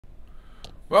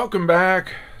Welcome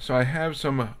back. So I have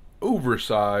some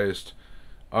oversized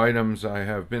items I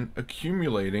have been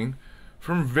accumulating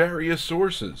from various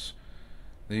sources.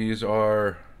 These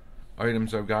are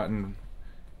items I've gotten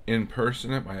in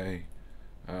person at my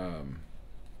um,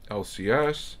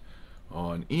 LCS,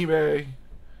 on eBay,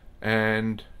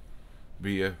 and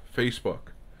via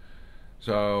Facebook.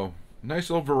 So nice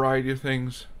little variety of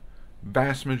things.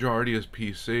 Vast majority is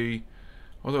PC,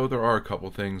 although there are a couple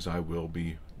things I will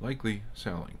be likely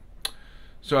selling.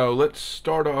 So let's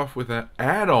start off with an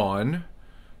add-on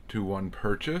to one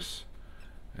purchase,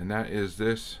 and that is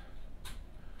this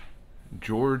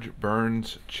George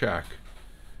Burns check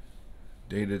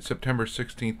dated September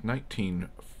 16th,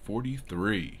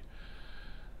 1943.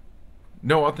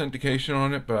 No authentication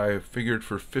on it, but I figured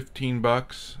for 15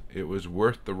 bucks it was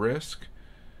worth the risk,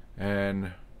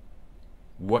 and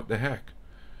what the heck.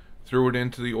 Threw it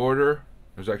into the order.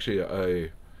 It was actually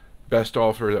a best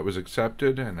offer that was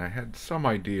accepted, and I had some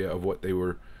idea of what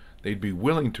they'd be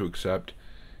willing to accept,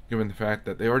 given the fact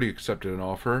that they already accepted an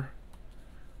offer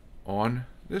on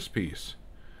this piece,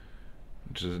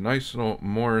 which is a nice little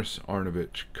Morris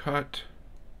Arnovich cut.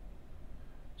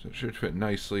 So it should fit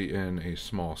nicely in a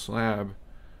small slab.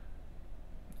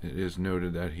 It is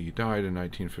noted that he died in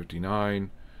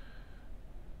 1959,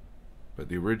 but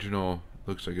the original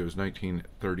looks like it was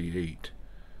 1938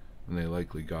 when they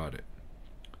likely got it.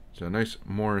 So a nice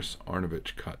Morris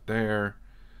Arnovich cut there.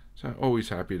 So I'm always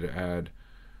happy to add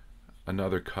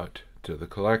another cut to the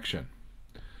collection.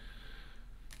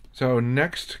 So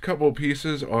next couple of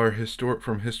pieces are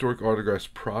from Historic Autographs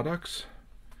Products.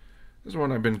 This is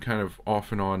one I've been kind of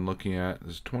off and on looking at.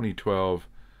 This is 2012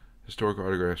 Historic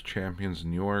Autographs Champions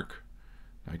New York,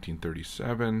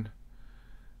 1937.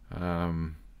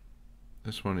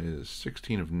 This one is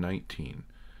 16 of 19.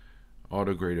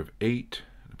 Auto grade of 8.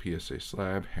 The PSA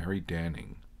slab, Harry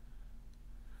Danning.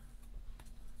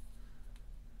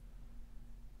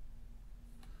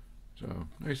 So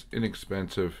nice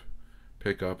inexpensive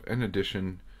pickup and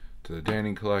addition to the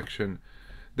Danning collection.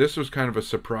 This was kind of a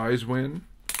surprise win.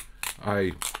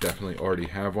 I definitely already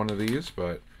have one of these,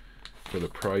 but for the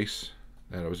price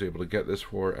that I was able to get this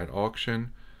for at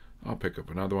auction, I'll pick up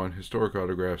another one. Historic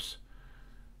Autographs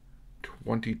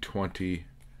 2020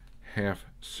 Half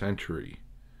Century.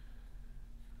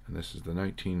 And this is the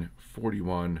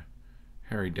 1941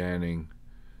 Harry Danning.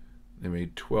 They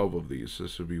made 12 of these.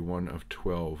 This would be one of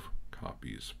 12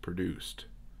 copies produced.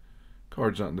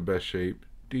 Card's not in the best shape.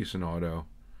 Decent auto.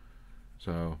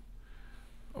 So,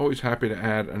 always happy to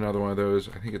add another one of those.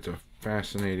 I think it's a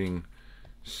fascinating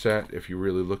set if you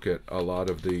really look at a lot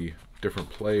of the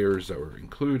different players that were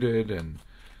included and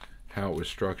how it was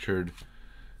structured.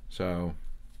 So,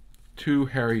 2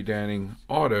 Harry Danning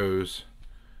autos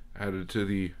added to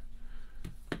the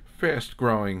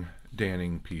fast-growing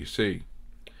Danning PC.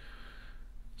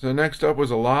 So next up was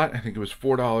a lot. I think it was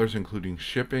 $4 including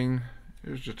shipping.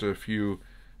 It was just a few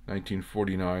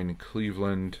 1949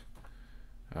 Cleveland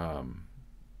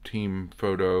team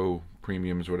photo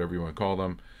premiums, whatever you want to call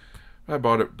them. I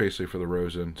bought it basically for the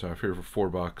Rosen, so I figured for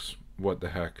 $4, what the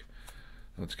heck.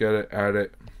 Let's get it, add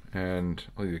it, and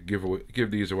I'll either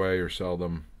give these away or sell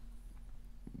them,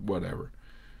 whatever.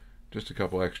 Just a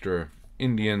couple extra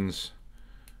Indians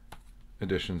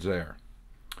additions there.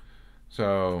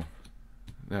 So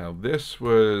now this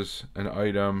was an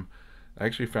item I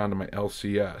actually found in my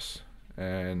LCS,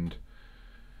 and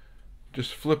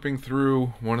just flipping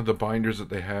through one of the binders that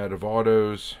they had of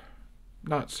autos,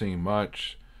 not seeing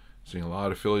much, seeing a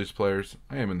lot of Phillies players.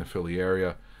 I am in the Philly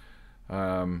area,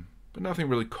 but nothing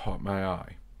really caught my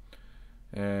eye.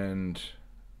 And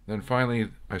then finally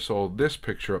I saw this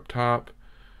picture up top,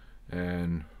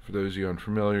 and for those of you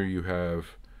unfamiliar, you have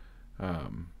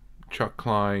Chuck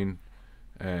Klein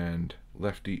and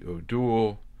Lefty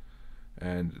O'Doul,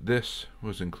 and this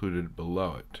was included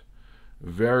below it.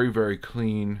 Very, very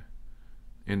clean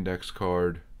index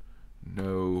card,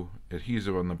 no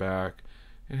adhesive on the back.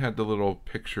 It had the little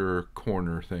picture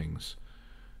corner things.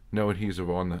 No adhesive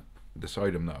on this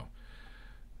item though.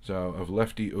 So, of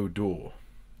Lefty O'Doul.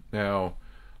 Now,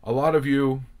 a lot of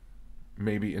you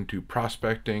may be into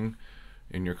prospecting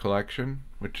in your collection,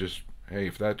 which is, hey,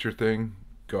 if that's your thing,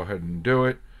 go ahead and do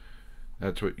it.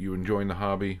 That's what you enjoy in the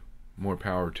hobby. More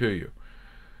power to you.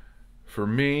 For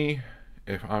me,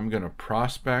 if I'm going to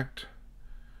prospect,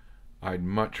 I'd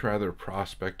much rather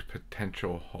prospect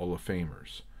potential Hall of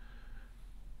Famers.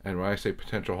 And when I say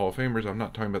potential Hall of Famers, I'm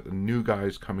not talking about the new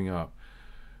guys coming up,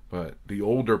 but the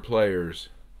older players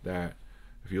that,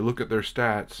 if you look at their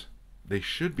stats, they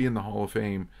should be in the Hall of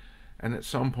Fame, and at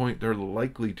some point they're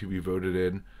likely to be voted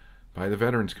in by the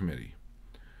Veterans Committee.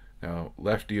 Now,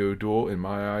 Lefty O'Doul, in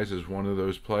my eyes, is one of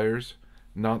those players.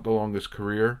 Not the longest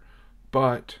career,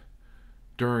 but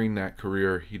during that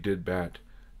career, he did bat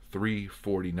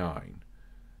 .349,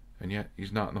 and yet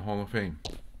he's not in the Hall of Fame.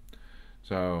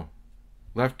 So,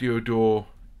 Lefty O'Doul,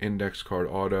 index card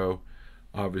auto.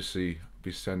 Obviously,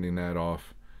 be sending that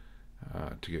off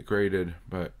to get graded,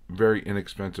 but very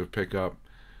inexpensive pickup.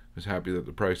 Was happy that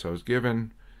the price I was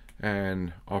given,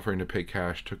 and offering to pay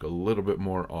cash took a little bit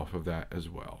more off of that as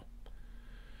well.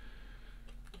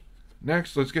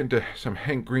 Next, let's get into some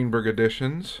Hank Greenberg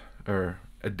additions.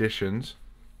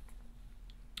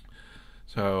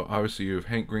 So obviously you have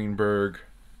Hank Greenberg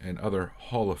and other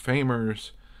Hall of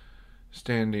Famers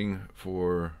standing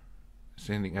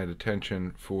at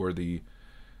attention for the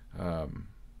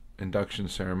induction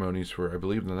ceremonies for, I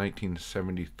believe, the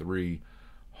 1973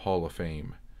 Hall of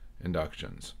Fame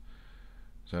inductions.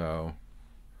 So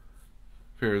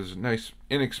here's a nice,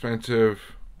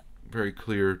 inexpensive, very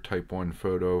clear Type 1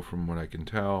 photo from what I can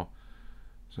tell.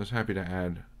 So I was happy to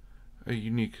add a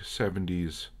unique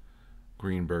 70s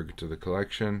Greenberg to the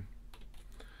collection.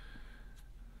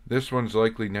 This one's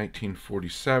likely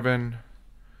 1947.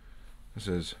 This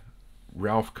is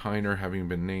Ralph Kiner, having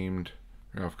been named,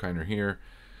 Ralph Kiner here,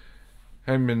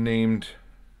 having been named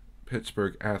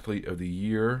Pittsburgh Athlete of the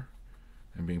Year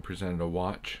and being presented a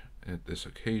watch at this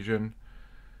occasion.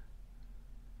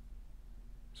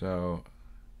 So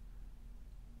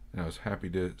I was happy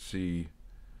to see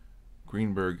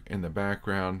Greenberg in the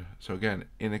background. So again,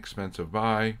 inexpensive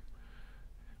buy.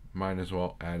 Might as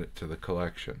well add it to the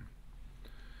collection.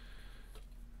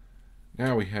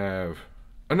 Now we have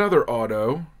another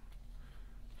auto.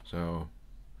 So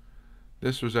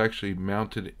this was actually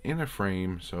mounted in a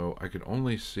frame, so I could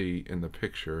only see in the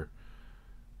picture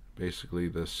basically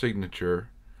the signature,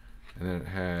 and then it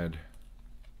had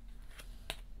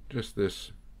just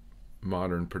this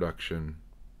modern production,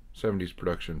 70s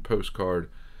production postcard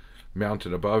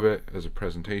mounted above it as a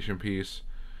presentation piece.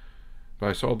 But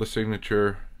I saw the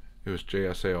signature. It was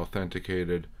JSA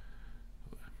authenticated.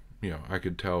 You know, I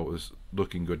could tell it was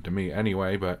looking good to me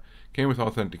anyway, but came with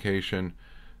authentication.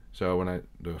 So when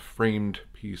the framed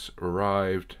piece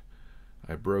arrived,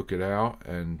 I broke it out,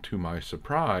 and to my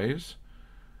surprise,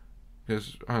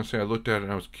 because honestly I looked at it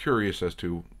and I was curious as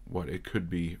to what it could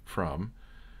be from,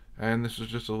 and this is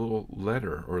just a little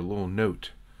letter or a little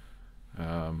note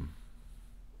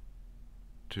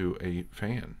to a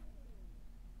fan.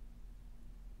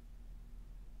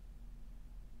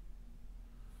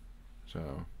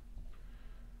 So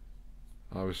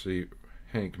obviously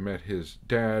Hank met his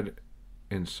dad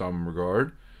in some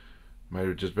regard. Might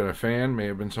have just been a fan, may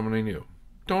have been someone he knew.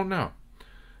 Don't know.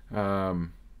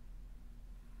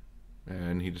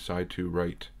 And he decided to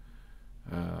write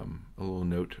a little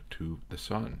note to the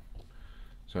son.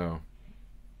 So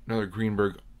another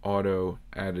Greenberg auto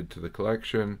added to the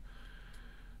collection.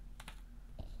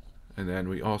 And then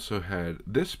we also had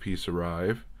this piece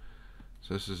arrive.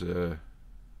 So this is a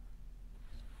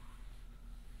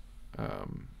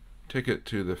ticket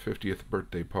to the 50th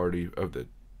birthday party of the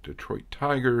Detroit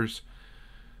Tigers,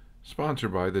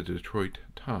 sponsored by the Detroit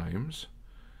Times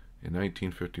in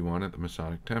 1951 at the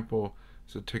Masonic Temple.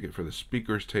 It's a ticket for the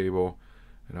speakers table,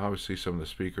 and obviously some of the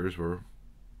speakers were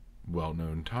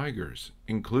well-known Tigers,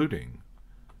 including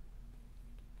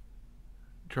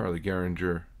Charlie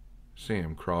Gehringer,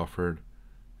 Sam Crawford,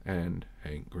 and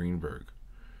Hank Greenberg.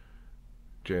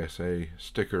 JSA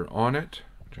sticker on it,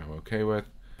 which I'm okay with.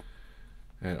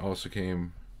 And it also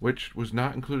came, which was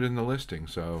not included in the listing,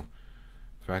 so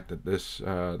the fact that this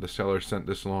the seller sent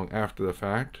this along after the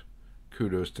fact,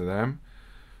 kudos to them.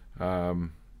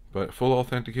 But full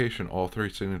authentication, all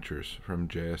 3 signatures from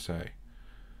JSA.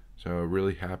 So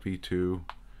really happy to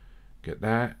get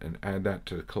that and add that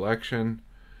to the collection.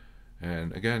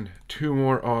 And again, 2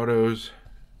 more autos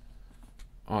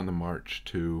on the march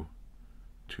to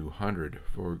 200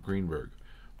 for Greenberg,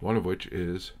 one of which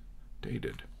is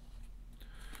dated.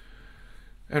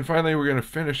 And finally, we're going to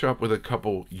finish up with a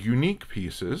couple unique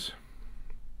pieces.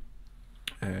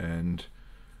 And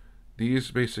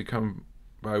these basically come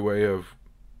by way of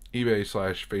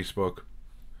eBay/Facebook.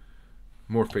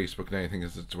 More Facebook than anything,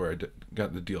 because it's where I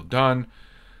got the deal done.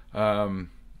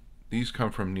 These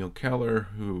come from Neil Keller,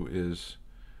 who is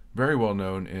very well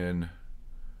known in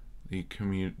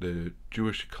the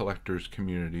Jewish collectors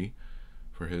community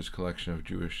for his collection of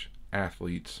Jewish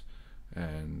athletes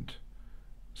and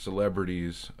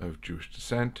celebrities of Jewish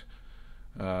descent.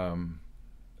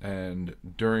 And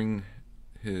during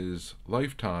his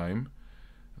lifetime,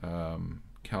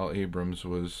 Cal Abrams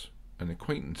was an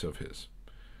acquaintance of his.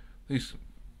 He's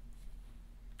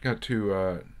got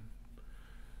to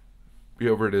be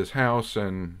over at his house,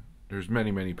 and there's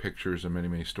many pictures and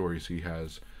many stories he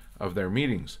has of their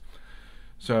meetings.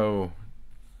 So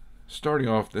starting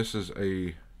off, this is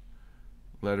a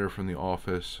letter from the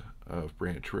office of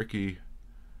Branch Rickey,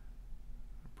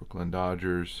 Brooklyn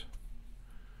Dodgers,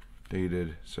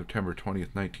 dated September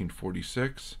 20th,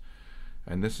 1946.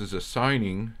 And this is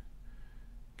assigning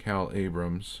Cal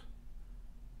Abrams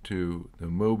to the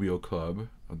Mobile Club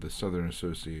of the Southern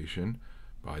Association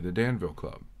by the Danville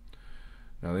Club.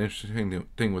 Now, the interesting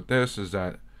thing with this is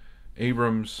that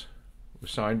Abrams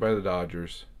was signed by the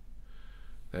Dodgers.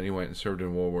 Then he went and served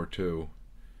in World War II,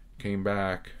 came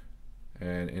back,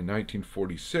 and in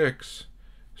 1946,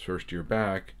 his first year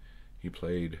back, he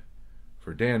played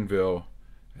for Danville,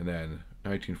 and then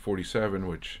 1947,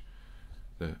 which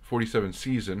the 47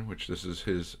 season, which this is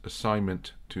his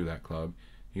assignment to that club,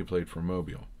 he played for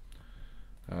Mobile.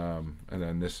 And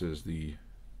then this is the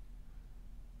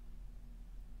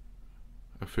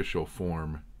official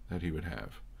form that he would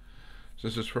have. So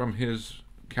this is from his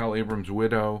Cal Abrams'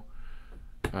 widow.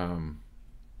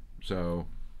 So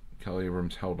Cal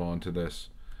Abrams held on to this.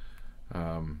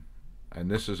 And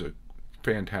this is a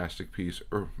fantastic piece,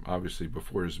 obviously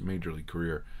before his major league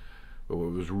career. But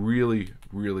what was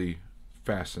really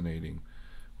fascinating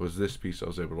was this piece I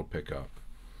was able to pick up.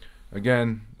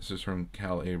 Again, this is from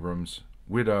Cal Abrams'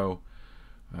 widow,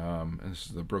 and this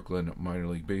is the Brooklyn Minor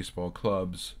League Baseball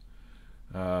Clubs,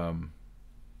 and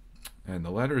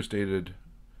the letter is dated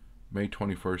May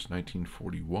 21st,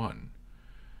 1941,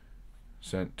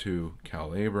 sent to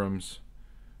Cal Abrams,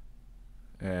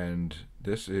 and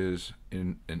this is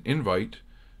an invite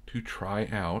to try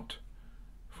out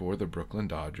for the Brooklyn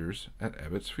Dodgers at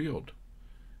Ebbets Field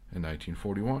in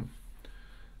 1941.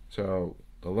 So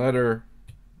the letter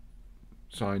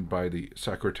signed by the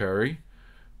secretary,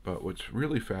 but what's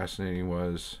really fascinating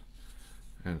was,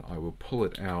 and I will pull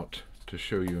it out to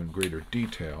show you in greater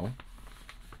detail.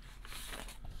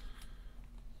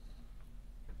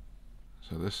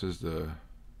 So this is the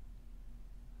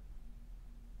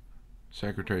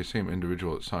secretary, same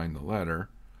individual that signed the letter.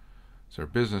 It's their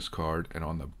business card, and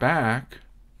on the back,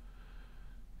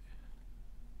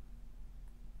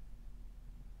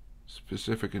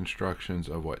 specific instructions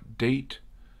of what date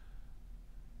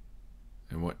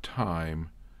and what time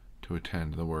to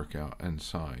attend the workout, and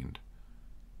signed.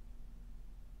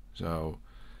 So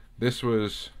this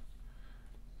was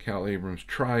Cal Abrams'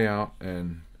 tryout,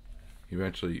 and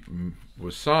eventually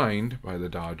was signed by the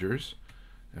Dodgers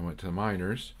and went to the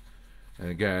minors. And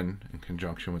again, in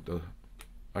conjunction with the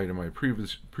item I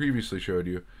previously showed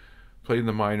you, played in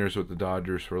the minors with the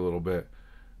Dodgers for a little bit,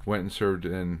 went and served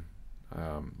in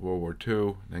World War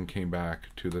II, then came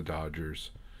back to the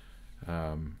Dodgers,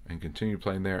 and continued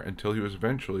playing there until he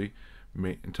eventually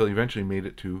made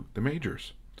it to the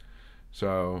majors.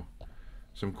 So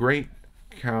some great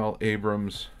Cal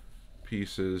Abrams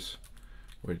pieces,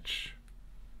 which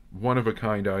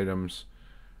one-of-a-kind items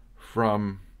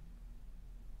from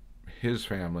his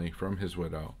family, from his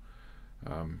widow.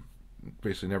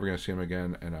 Basically never going to see him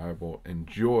again, and I will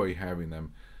enjoy having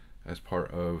them as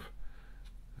part of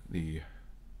the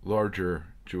larger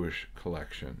Jewish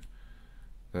collection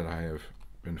that I have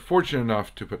been fortunate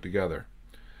enough to put together.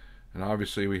 And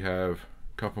obviously we have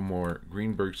a couple more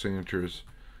Greenberg signatures,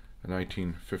 a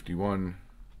 1951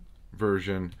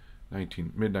 version,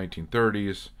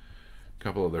 mid-1930s, a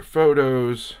couple of their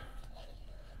photos,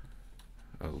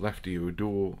 a Lefty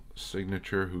O'Doul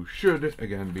signature who should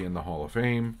again be in the Hall of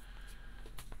Fame.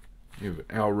 You have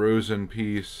Al Rosen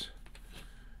piece,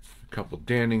 a couple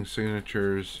Danning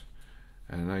signatures,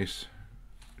 and a nice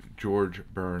George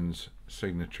Burns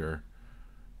signature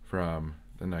from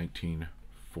the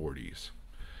 1940s.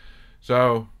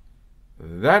 So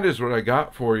that is what I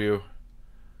got for you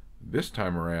this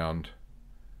time around.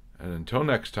 And until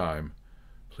next time,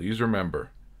 please remember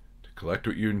to collect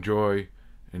what you enjoy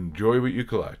what you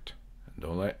collect, and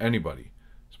don't let anybody,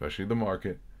 especially the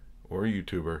market or a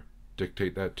YouTuber,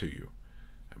 dictate that to you.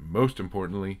 And most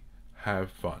importantly, have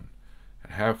fun.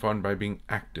 And have fun by being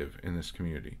active in this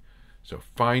community. So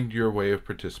find your way of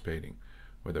participating,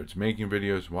 whether it's making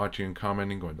videos, watching and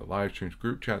commenting, going to live streams,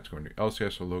 group chats, going to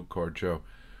LCS or local card show,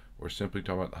 or simply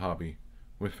talking about the hobby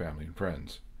with family and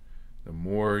friends. The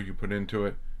more you put into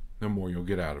it, the more you'll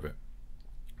get out of it.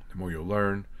 The more you'll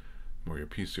learn, the more your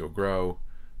PC will grow,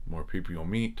 the more people you'll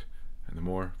meet, and the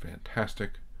more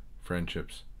fantastic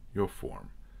friendships you'll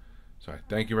form. So I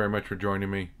thank you very much for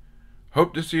joining me.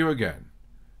 Hope to see you again.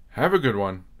 Have a good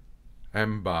one,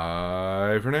 and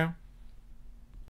bye for now.